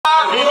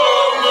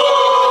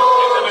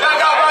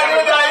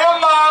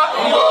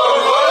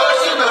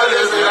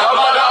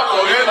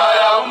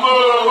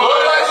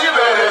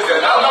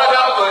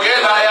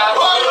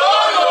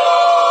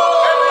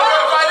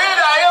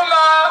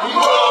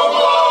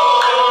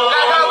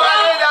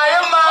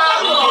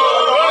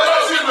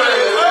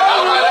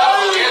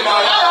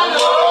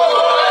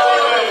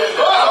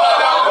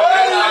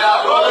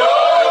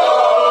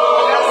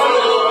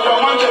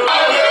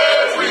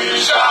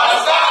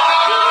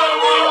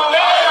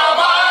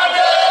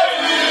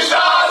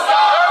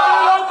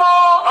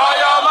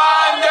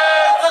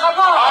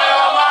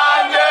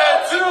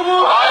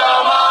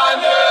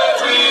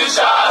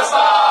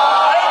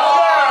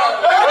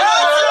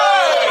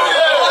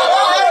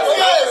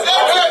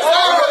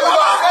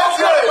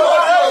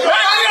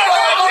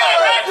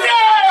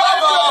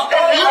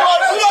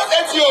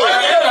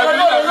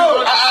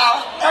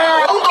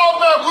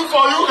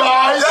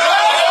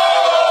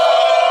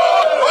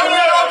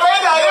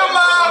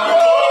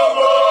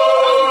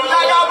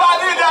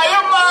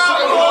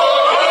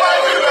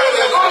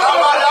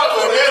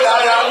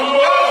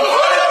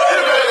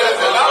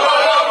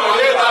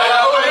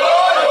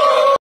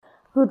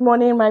Good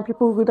morning, my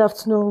people. Good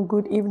afternoon,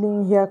 good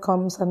evening. Here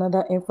comes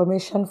another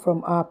information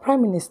from our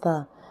Prime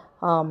Minister,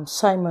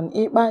 Simon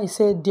Ekpa. He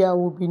said there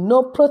will be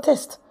no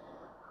protest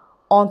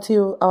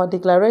until our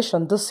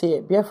declaration this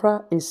year,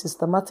 Biafra is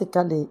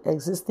systematically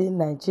existing in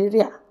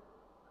Nigeria.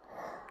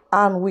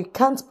 And we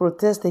can't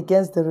protest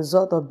against the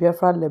result of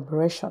Biafra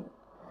liberation.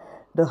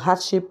 The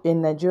hardship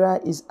in Nigeria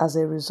is as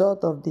a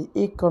result of the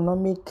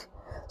economic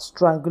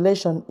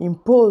strangulation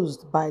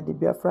imposed by the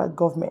Biafra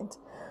government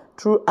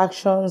through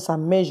actions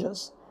and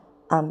measures,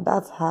 and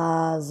that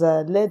has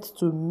led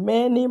to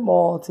many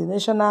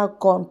multinational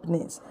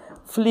companies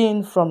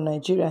fleeing from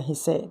Nigeria, he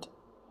said.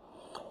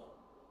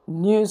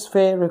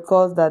 Newsfare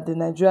records that the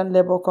Nigerian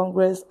Labour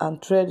Congress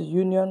and Trade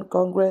Union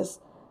Congress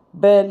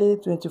barely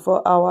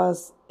 24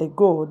 hours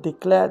ago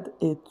declared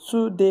a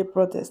 2-day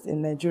protest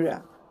in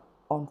Nigeria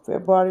on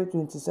February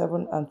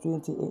 27 and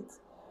 28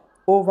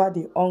 over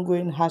the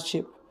ongoing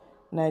hardship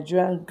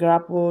Nigerians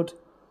grappled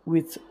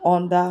with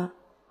under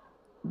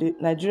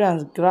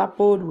President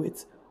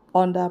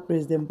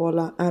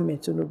Bola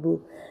Ahmed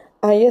Tinubu.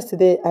 And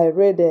yesterday I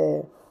read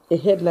a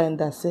headline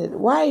that said,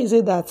 why is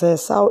it that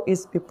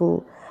Southeast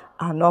people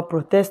are not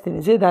protesting?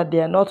 Is it that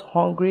they are not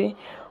hungry,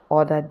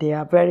 or that they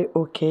are very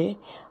okay,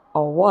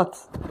 or what?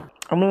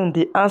 I mean,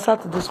 the answer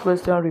to this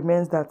question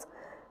remains that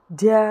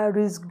there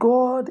is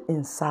God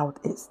in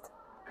Southeast.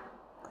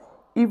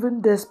 Even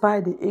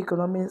despite the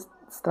economic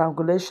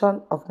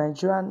strangulation of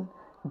Nigerian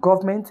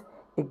government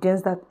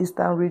against that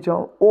eastern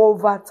region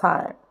over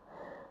time,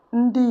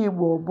 ndị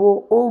Igbo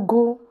bụ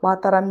ogo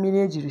kpatara mmiri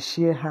ejiri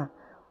shie ha.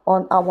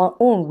 On our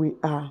own, we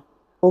are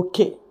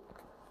okay.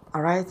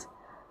 All right?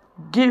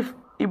 Give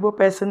Igbo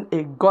person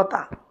a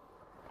gutter.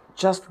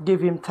 Just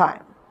give him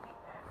time.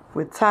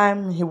 With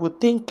time, he will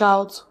think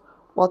out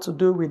what to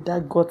do with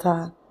that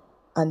gutter,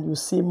 and you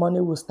see money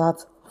will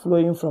start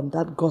flowing from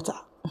that gutter.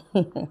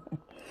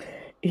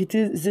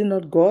 Is it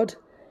not God?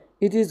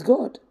 It is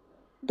God.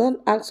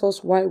 Don't ask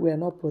us why we are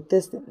not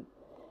protesting.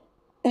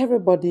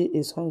 Everybody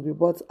is hungry,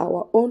 but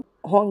our own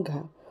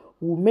hunger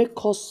will make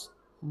us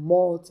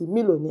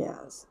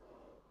multi-millionaires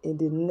in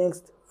the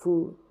next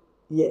few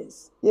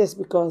years. Yes,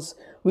 because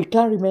we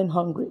can't remain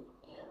hungry.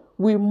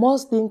 We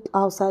must think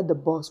outside the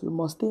box. We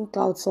must think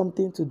out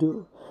something to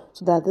do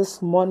so that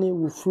this money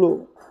will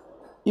flow.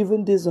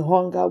 Even this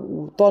hunger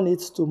will turn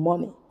it to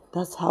money.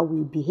 That's how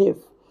we behave.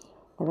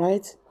 All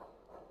right?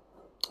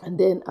 And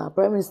then our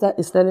Prime Minister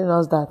is telling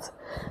us that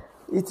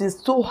it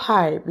is too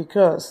high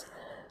because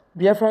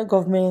Biafra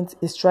government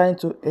is trying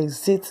to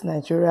exit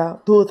Nigeria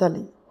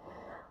totally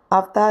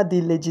after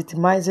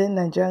delegitimizing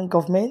Nigerian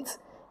government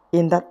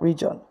in that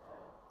region.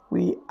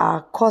 We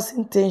are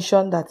causing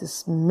tension that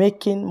is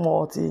making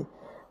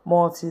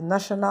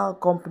multinational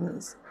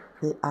companies,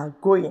 they are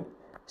going.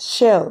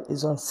 Shell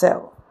is on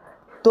sale.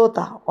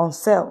 Total on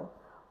sale.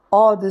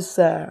 All these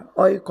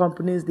oil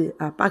companies, they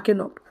are packing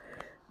up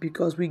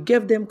because we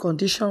gave them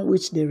conditions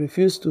which they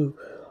refused to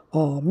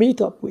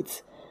meet up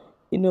with.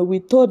 We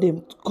told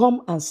them to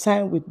come and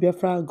sign with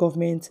Biafra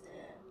government,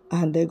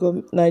 and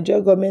the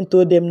Nigerian government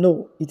told them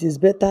no, it is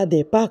better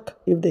they pack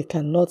if they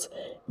cannot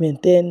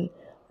maintain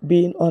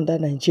being under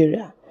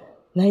Nigeria.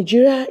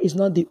 Nigeria is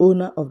not the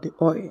owner of the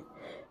oil.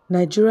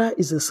 Nigeria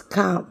is a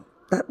scam.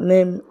 That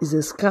name is a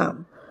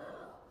scam.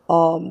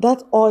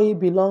 That oil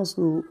belongs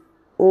to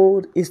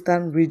old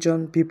Eastern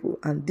region people,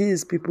 and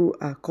these people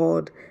are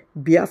called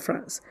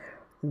Biafrans.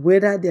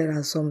 Whether there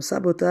are some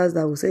saboteurs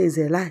that will say it's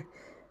a lie,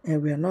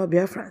 and we are not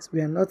Biafrans,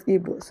 we are not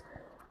Igbos.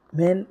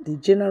 Man, the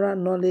general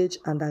knowledge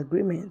and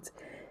agreement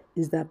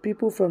is that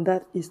people from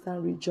that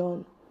Eastern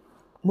region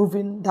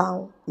moving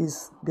down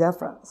is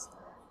Biafrans.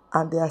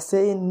 And they are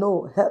saying,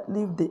 no,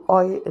 leave the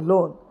oil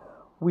alone.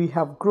 We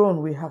have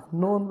grown, we have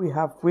known, we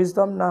have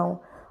wisdom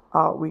now.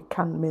 We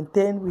can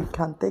maintain, we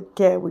can take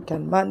care, we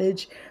can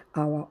manage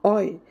our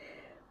oil,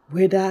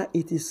 whether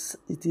it is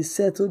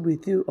settled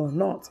with you or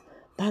not.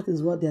 That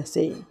is what they are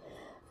saying.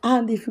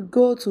 And if you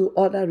go to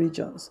other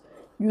regions,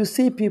 you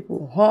see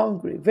people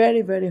hungry,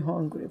 very, very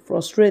hungry,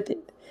 frustrated.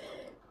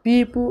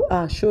 People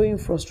are showing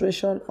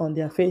frustration on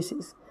their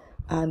faces,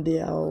 and they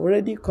are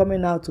already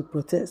coming out to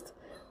protest.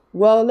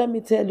 Well, let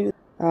me tell you,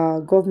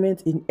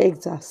 government in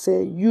exile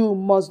say you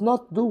must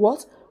not do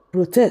what?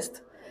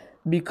 Protest.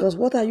 Because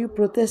what are you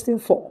protesting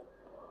for?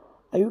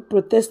 Are you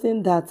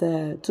protesting that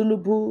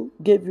Tinubu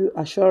gave you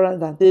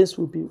assurance that things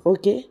will be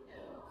okay?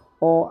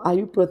 Or are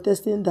you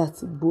protesting that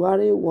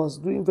Buhari was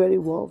doing very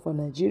well for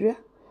Nigeria?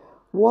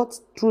 What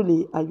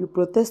truly are you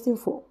protesting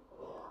for?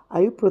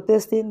 Are you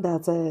protesting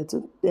that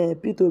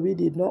P2B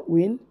did not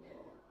win,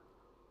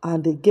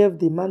 and they gave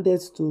the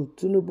mandate to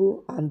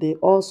Tinubu and they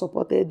all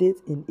supported it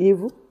in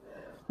evil?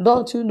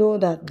 Don't you know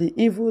that the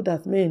evil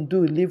that men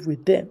do live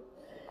with them?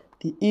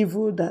 The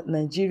evil that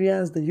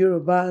Nigerians, the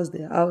Yorubas,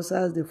 the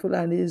Hausas, the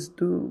Fulanis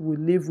do will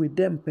live with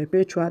them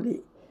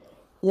perpetually.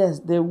 Yes,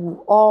 they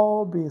will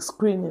all be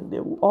screaming. They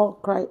will all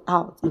cry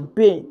out in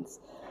pains,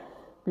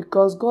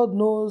 because God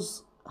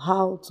knows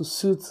how to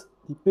suit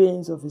the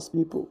pains of his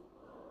people.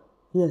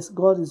 Yes,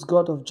 God is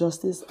God of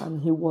justice,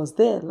 and he was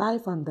there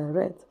live and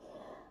direct.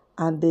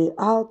 and they,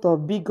 out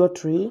of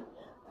bigotry,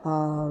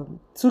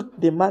 took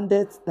the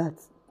mandate that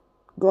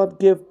God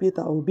gave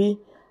Peter Obi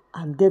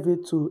and gave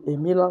it to a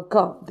million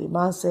cow. The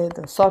man said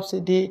the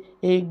subsidy,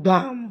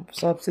 bam,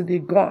 subsidy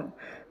gone.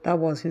 That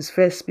was his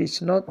first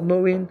speech, not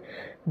knowing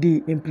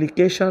the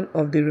implication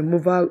of the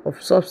removal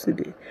of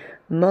subsidy,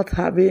 not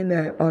having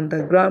an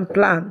underground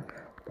plan,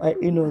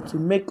 to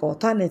make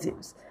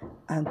alternatives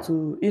and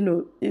to,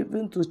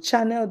 even to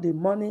channel the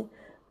money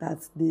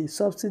that the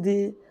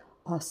subsidy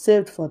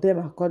saved for them.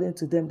 According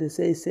to them, they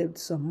say he saved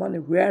some money.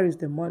 Where is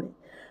the money?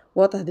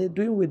 What are they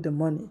doing with the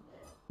money?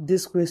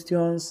 These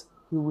questions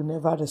you will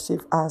never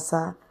receive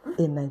answer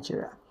in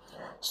Nigeria.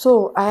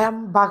 So I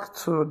am back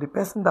to the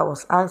person that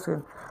was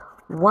asking,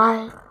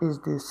 why is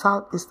the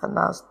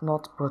Southeasterners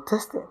not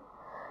protesting?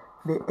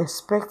 They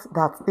expect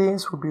that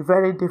things will be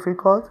very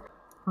difficult.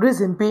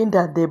 Reason being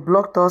that they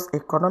blocked us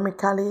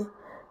economically,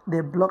 they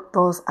blocked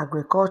us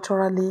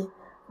agriculturally,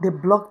 they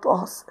blocked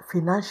us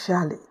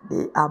financially.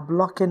 They are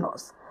blocking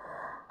us.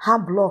 How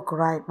block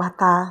right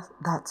matter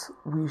that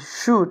we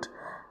should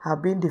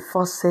have been the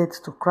first set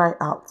to cry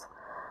out.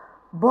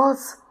 But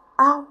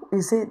how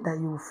is it that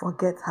you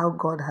forget how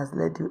God has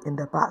led you in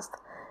the past,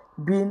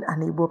 being an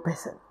Igbo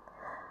person?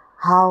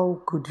 How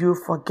could you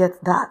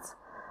forget that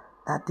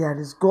there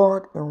is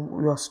God in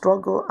your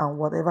struggle and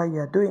whatever you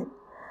are doing?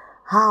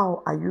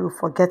 How are you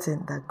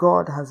forgetting that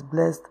God has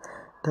blessed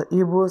the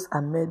Igbos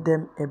and made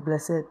them a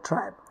blessed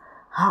tribe?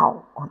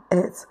 How on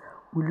earth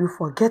will you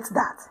forget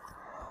that?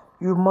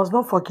 You must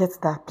not forget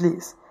that,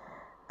 please.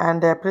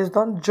 And please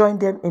don't join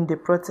them in the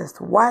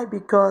protest. Why?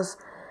 Because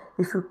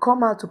if you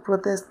come out to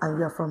protest and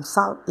you are from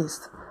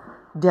Southeast,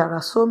 there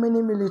are so many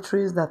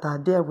militaries that are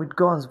there with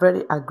guns,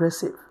 very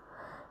aggressive.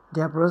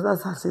 Their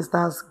brothers and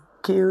sisters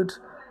killed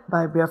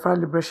by Biafra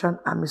Liberation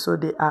Army, so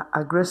they are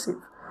aggressive.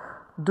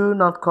 Do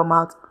not come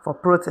out for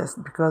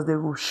protest because they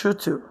will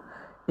shoot you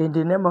in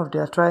the name of they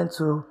are trying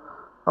to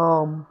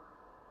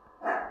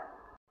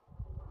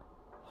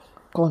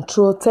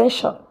control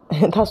tension.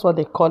 That's what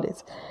they call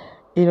it.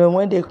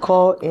 When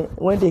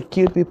they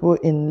killed people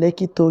in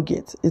Lekki Toll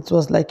Gate, it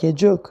was like a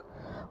joke.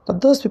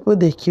 But those people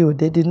they killed,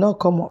 they did not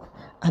come up,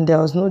 and there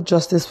was no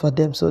justice for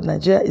them. So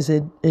Nigeria is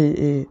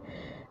a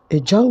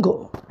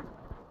jungle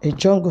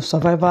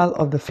survival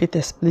of the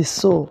fittest. Please,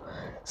 so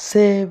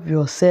save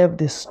yourself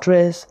the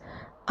stress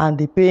and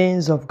the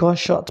pains of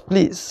gunshot.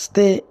 Please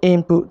stay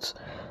put.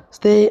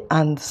 Stay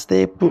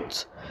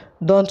put.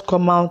 Don't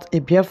come out. A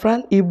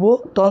Biafran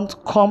Igbo, don't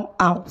come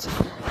out.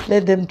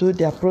 Let them do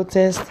their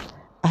protest,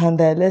 and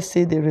let's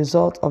see the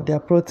result of their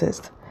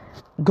protest.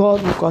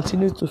 God will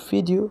continue to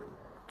feed you,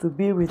 to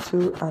be with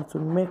you, and to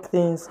make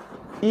things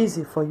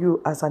easy for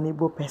you as an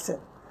Igbo person.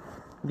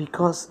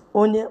 Because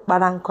onye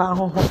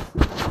baranko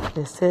ahụhụ,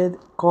 they said,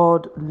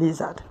 called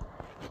lizard.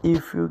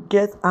 If you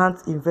get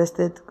ant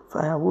invested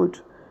firewood,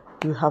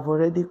 you have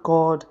already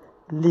called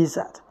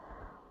lizard.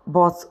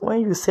 But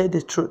when you say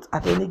the truth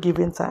at any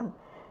given time,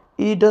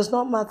 it does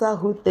not matter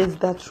who takes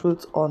that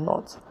truth or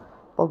not.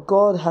 But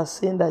God has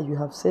seen that you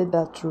have said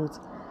that truth,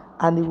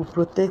 and He will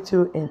protect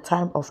you in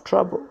time of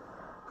trouble.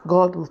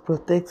 God will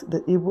protect the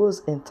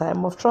Igbos in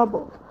time of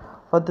trouble.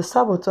 But the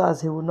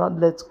saboteurs, He will not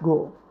let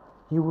go.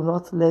 He will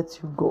not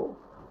let you go.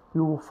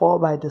 You will fall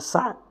by the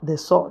sword.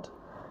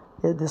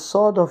 Yeah, the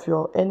sword of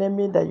your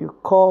enemy that you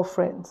call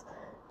friends.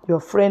 Your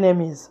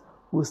frenemies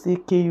will still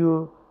kill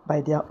you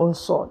by their own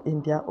sword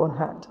in their own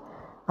hand.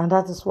 And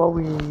that is what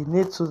we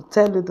need to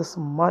tell you this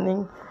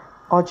morning.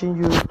 Urging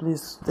you,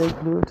 please stay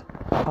glued,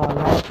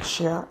 like,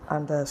 share,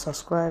 and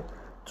subscribe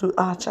to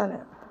our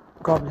channel.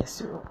 God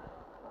bless you.